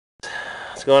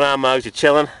What's going on, Mugs? You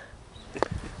chilling?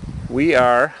 We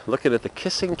are looking at the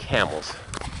Kissing Kamels.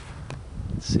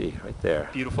 Let's see, right there.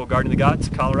 Beautiful Garden of the Gods,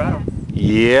 Colorado.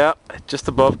 Yeah, just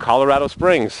above Colorado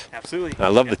Springs. Absolutely. I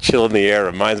love the chill in the air.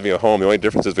 It reminds me of home. The only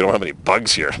difference is we don't have any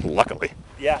bugs here, luckily.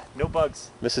 Yeah, no bugs.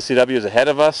 Mrs. CW is ahead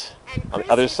of us. And on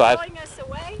the other side. Chris is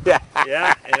showing us away. Yeah.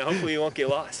 Yeah, and hopefully you won't get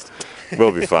lost.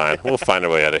 We'll be fine. We'll find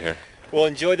our way out of here. Well,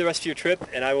 enjoy the rest of your trip,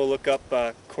 and I will look up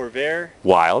Corvair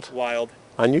Wild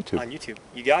on YouTube. YouTube.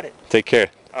 You got it. Take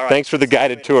care. All right. Thanks for the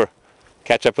guided tour.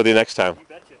 Catch up with you next time. You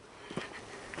betcha.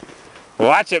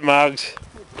 Watch it, Mugs.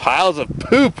 Piles of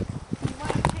poop. You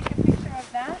want to take a picture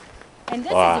of that? And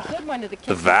this Wow. is a good one to the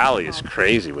The valley is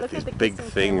crazy with Look these at the big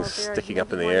kissing things camels there. sticking You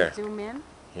up in the wanna air. Zoom in?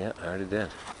 Yeah, I already did.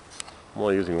 I'm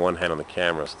only using one hand on the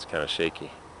camera, so it's kind of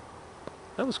shaky.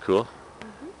 That was cool.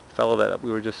 The fellow that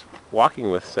we were just walking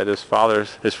with said his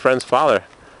friend's father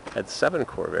had 7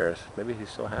 Corvairs. Maybe he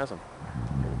still has them.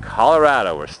 In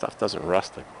Colorado, where stuff doesn't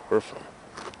rust like we're from.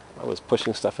 I was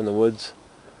pushing stuff in the woods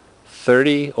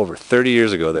over 30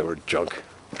 years ago. They were junk.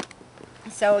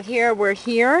 So here we're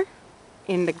here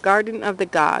in the Garden of the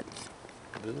Gods.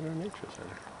 Visitor Nature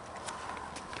Center.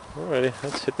 Alrighty,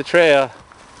 let's hit the trail.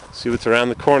 See what's around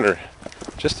the corner.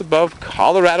 Just above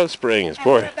Colorado Springs, And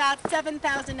boy. we're about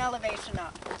 7,000 elevation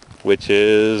up. Which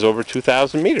is over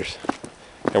 2,000 meters.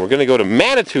 And we're going to go to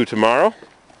Manitou tomorrow.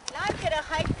 Now I'm going to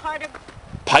hike part of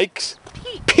Pikes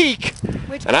Peak.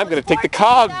 which And I'm goes going to take the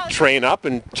 14,000. cog train up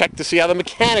and check to see how the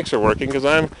mechanics are working, because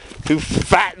I'm too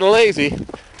fat and lazy.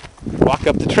 Walk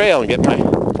up the trail and get my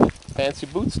fancy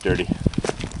boots dirty.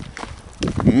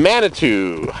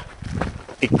 Manitou.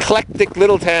 Eclectic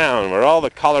little town where all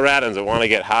the Coloradans that want to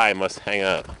get high must hang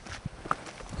out.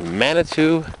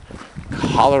 Manitou,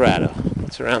 Colorado.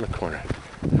 What's around the corner?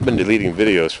 I've been deleting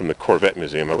videos from the Corvette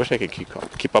Museum. I wish I could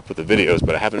keep up with the videos,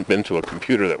 but I haven't been to a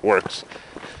computer that works.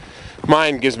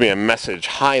 Mine gives me a message,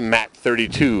 hi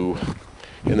Matt32,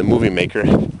 in the Movie Maker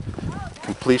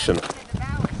completion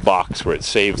box where it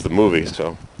saves the movie.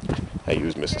 So I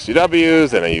use Mrs.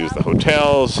 CW's, then I use the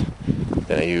hotels,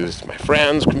 then I used my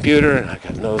friend's computer, and I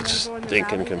got no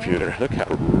stinking computer. Look how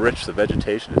rich the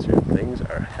vegetation is here. Things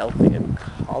are healthy in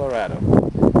Colorado.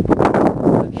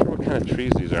 I'm not sure what kind of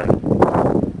trees these are.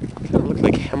 Kind of look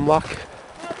like hemlock.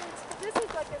 Well, this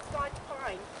is like a Scotch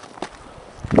pine.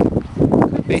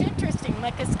 Could be. It's interesting,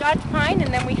 like a Scotch pine,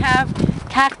 and then we have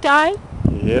cacti,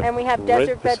 Yep, and we have right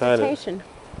desert beside it. vegetation.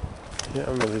 Yeah, I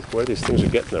don't know where these things are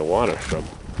getting their water from.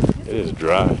 It is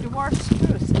dry. Dwarf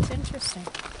spruce, it's interesting.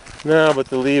 No, but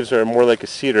the leaves are more like a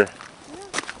cedar.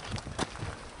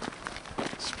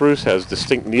 Spruce has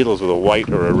distinct needles with a white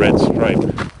or a red stripe.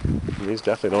 And these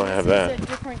definitely don't have that. It's a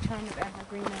different kind of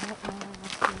evergreen. I don't know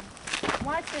what.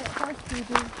 Watch it, horse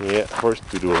doo-doo. Yeah, horse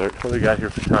doodle alert. What do we got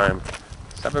here for time?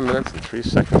 7 minutes and 3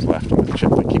 seconds left on the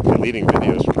chip. I keep deleting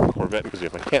videos from the Corvette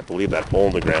Museum. I can't believe that hole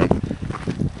in the ground.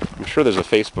 I'm sure there's a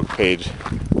Facebook page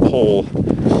poll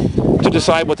to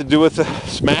decide what to do with the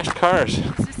smashed cars.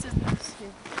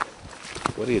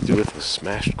 What do you do with those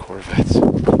smashed Corvettes?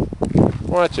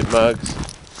 Watch it, Mugs.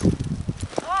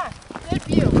 Ah, good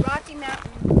view. Rocky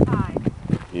Mountain High.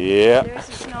 Yeah. There's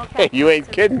the snow Hey, you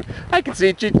ain't kidding. I can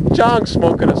see Chong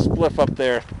smoking a spliff up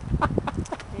there.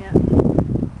 Yeah.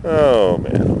 Oh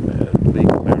man.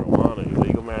 Legal marijuana,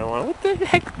 illegal marijuana. What the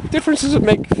heck difference does it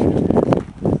make if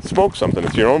you smoke something?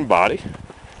 It's your own body.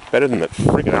 Better than the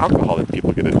freaking alcohol that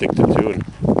people get addicted to and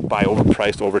buy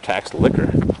overpriced, overtaxed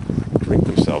liquor. Drink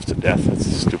themselves to death. That's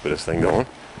the stupidest thing going.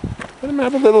 Let them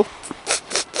have a little.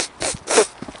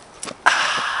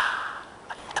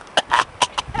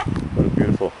 What a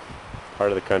beautiful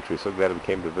part of the country. So glad we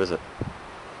came to visit.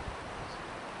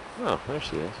 Oh, there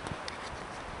she is.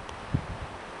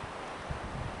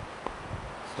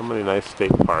 So many nice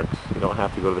state parks. You don't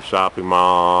have to go to the shopping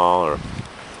mall or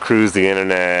cruise the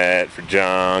internet for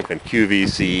junk and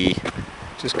QVC.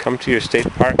 Just come to your state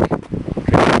park, drink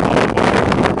some olive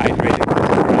oil, hydrate it,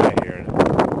 dry here, and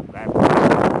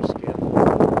evaporate your skin.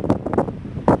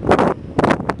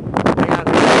 Hang on.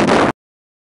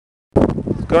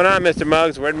 What's going on, Mr.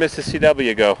 Muggs? Where'd Mrs.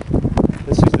 CW go?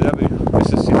 Mrs. CW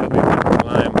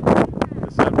climb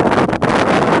the suburbs.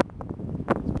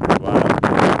 Wow.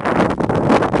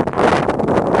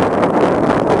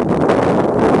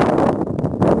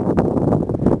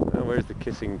 Oh, where's the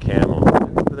Kissing Camel?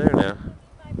 Over there now.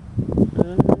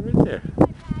 Right there.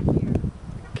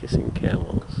 Kissing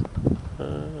Camels.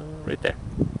 Right there.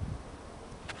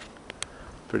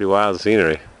 Pretty wild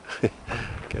scenery.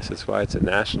 Guess that's why it's a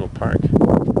national park.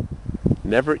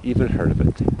 Never even heard of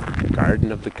it. The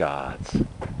Garden of the Gods.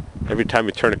 Every time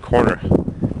you turn a corner,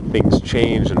 things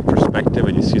change in perspective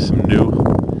and you see some new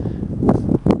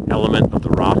element of the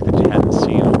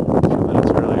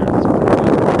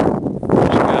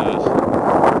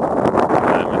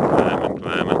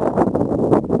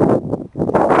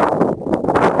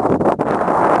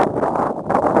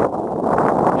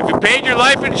paid your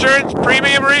life insurance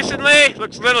premium recently?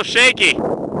 Looks a little shaky.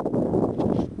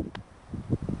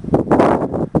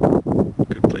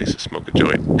 Good place to smoke a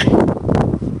joint.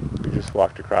 We just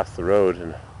walked across the road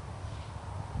and a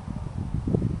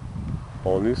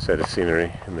whole new set of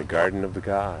scenery in the Garden of the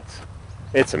Gods.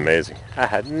 It's amazing. I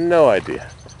had no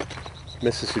idea.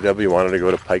 Mrs. CW wanted to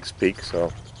go to Pikes Peak,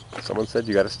 so someone said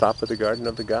you got to stop at the Garden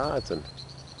of the Gods, and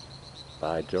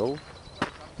by Jove,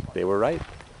 they were right.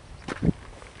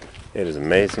 It is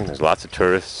amazing. There's lots of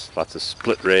tourists, lots of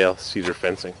split rail, cedar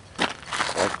fencing. I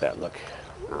like that look.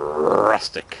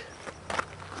 Rustic.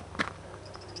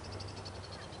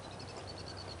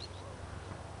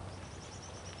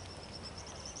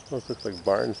 Those look like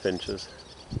barn finches.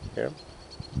 Here,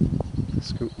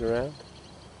 scooting around.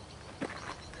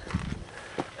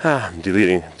 I'm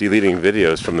deleting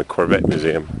videos from the Corvette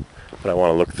Museum, but I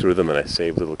want to look through them, and I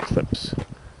save little clips,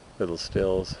 little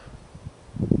stills.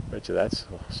 Bet you that's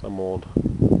some old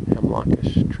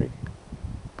hemlockish tree.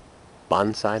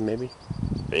 Bonsai, maybe?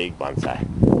 Big bonsai.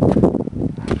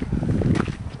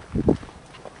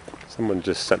 Someone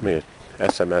just sent me an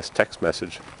SMS text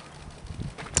message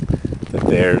that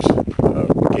there's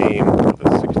a game for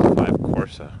the 65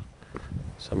 Corsa.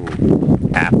 Some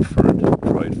app for an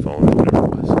Android phone or whatever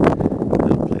it was. I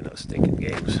don't play no stinking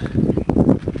games.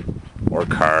 Or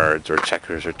cards, or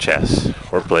checkers, or chess,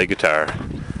 or play guitar.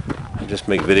 I just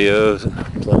make videos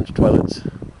and plunge toilets.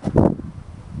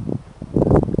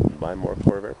 Buy more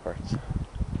Corvair parts.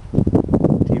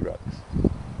 T-rugs.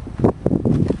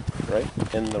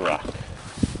 Right in the rock.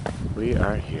 We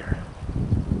are here.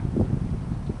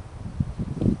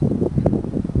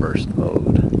 Burst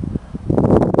mode.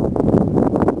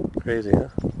 Crazy, huh?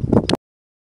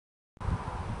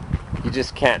 You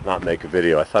just can't not make a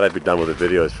video. I thought I'd be done with the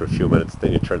videos for a few minutes,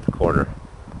 then you turn the corner.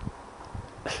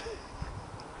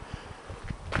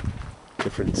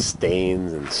 Different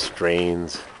stains and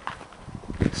strains.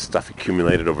 Stuff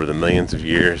accumulated over the millions of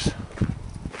years.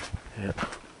 Yeah.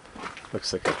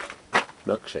 Looks like a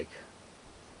milkshake.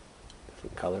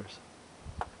 Different colors.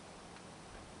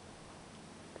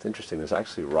 It's interesting, there's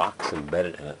actually rocks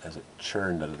embedded in it as it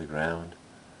churned out of the ground.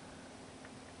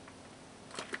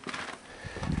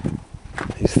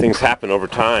 These things happen over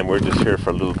time. We're just here for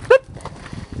a little blip.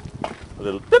 A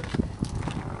little blip.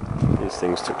 These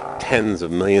things took tens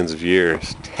of millions of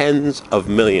years. Tens of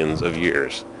millions of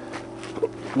years.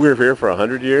 We're here for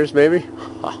 100 years, maybe?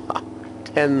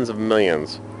 Tens of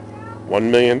millions.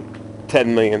 1 million,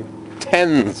 10 million,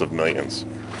 tens of millions.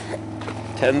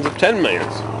 Tens of 10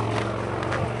 millions.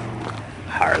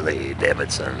 Harley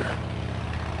Davidson.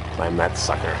 Climb that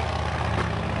sucker.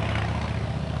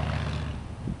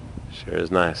 Sure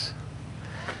is nice.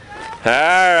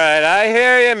 Alright, I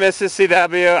hear you, Mrs.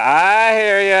 CW. I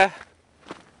hear you.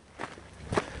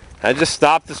 I just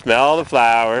stopped to smell the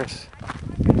flowers.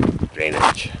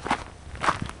 Drainage.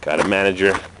 Gotta manage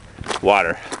your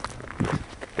water.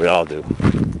 We all do.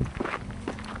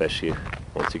 Especially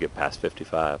once you get past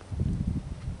 55.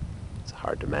 It's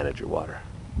hard to manage your water.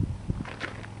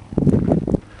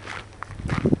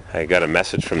 I got a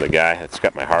message from the guy that's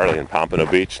got my Harley in Pompano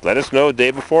Beach. Let us know the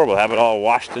day before. We'll have it all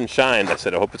washed and shined. I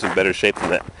said, I hope it's in better shape than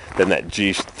that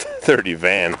G30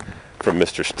 van from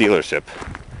Mr. Stealership.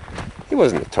 He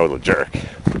wasn't a total jerk.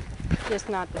 Just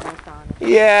not the most honest.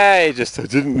 Yeah, he just I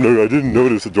didn't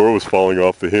notice the door was falling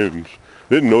off the hinge.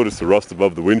 Didn't notice the rust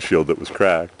above the windshield that was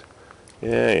cracked.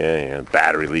 Yeah.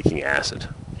 Battery leaking acid.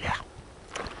 Yeah.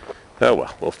 Oh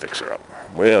well, we'll fix her up.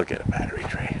 We'll get a battery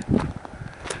tray.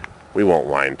 We won't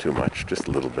whine too much, just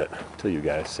a little bit, until you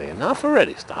guys say, enough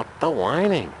already, stop the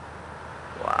whining.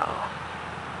 Wow.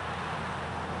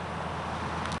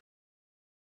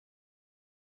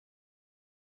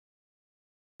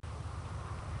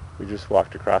 We just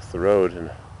walked across the road and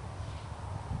a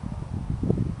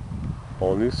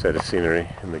whole new set of scenery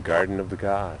in the Garden of the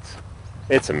Gods.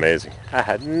 It's amazing. I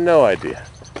had no idea.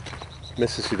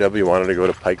 Mrs. CW wanted to go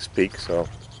to Pikes Peak, so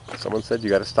someone said you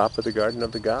got to stop at the Garden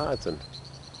of the Gods, and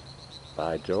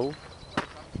by Jove,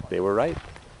 they were right.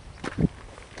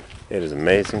 It is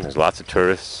amazing. There's lots of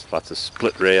tourists, lots of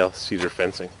split rail, cedar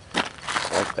fencing.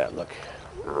 I like that look.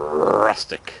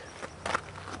 Rustic.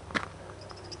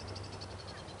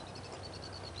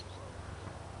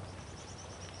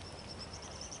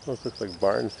 Those look like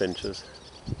barn finches.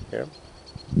 Here,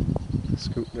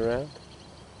 scooting around.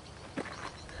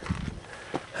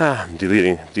 I'm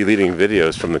deleting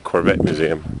videos from the Corvette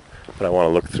Museum, but I want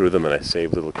to look through them, and I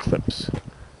save little clips,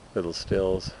 little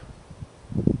stills.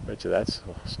 Bet you that's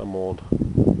some old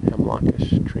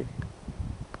hemlockish tree.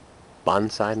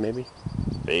 Bonsai, maybe?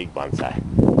 Big bonsai.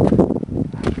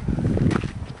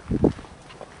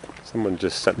 Someone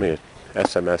just sent me an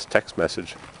SMS text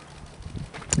message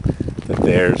that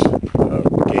there's a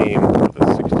game for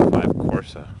the 65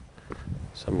 Corsa,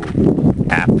 some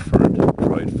app for an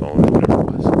Android phone or whatever it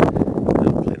was. I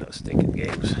don't play no stinking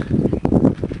games,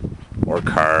 or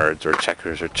cards, or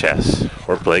checkers, or chess,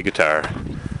 or play guitar.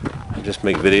 I just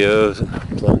make videos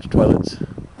and plunge toilets,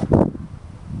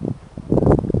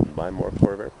 and buy more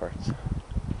Corvair parts.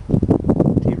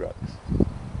 T-Rugs.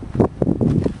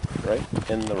 Right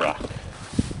in the rock.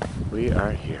 We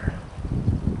are here.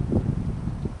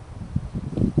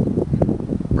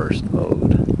 Burst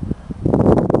mode.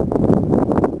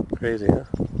 Crazy, huh?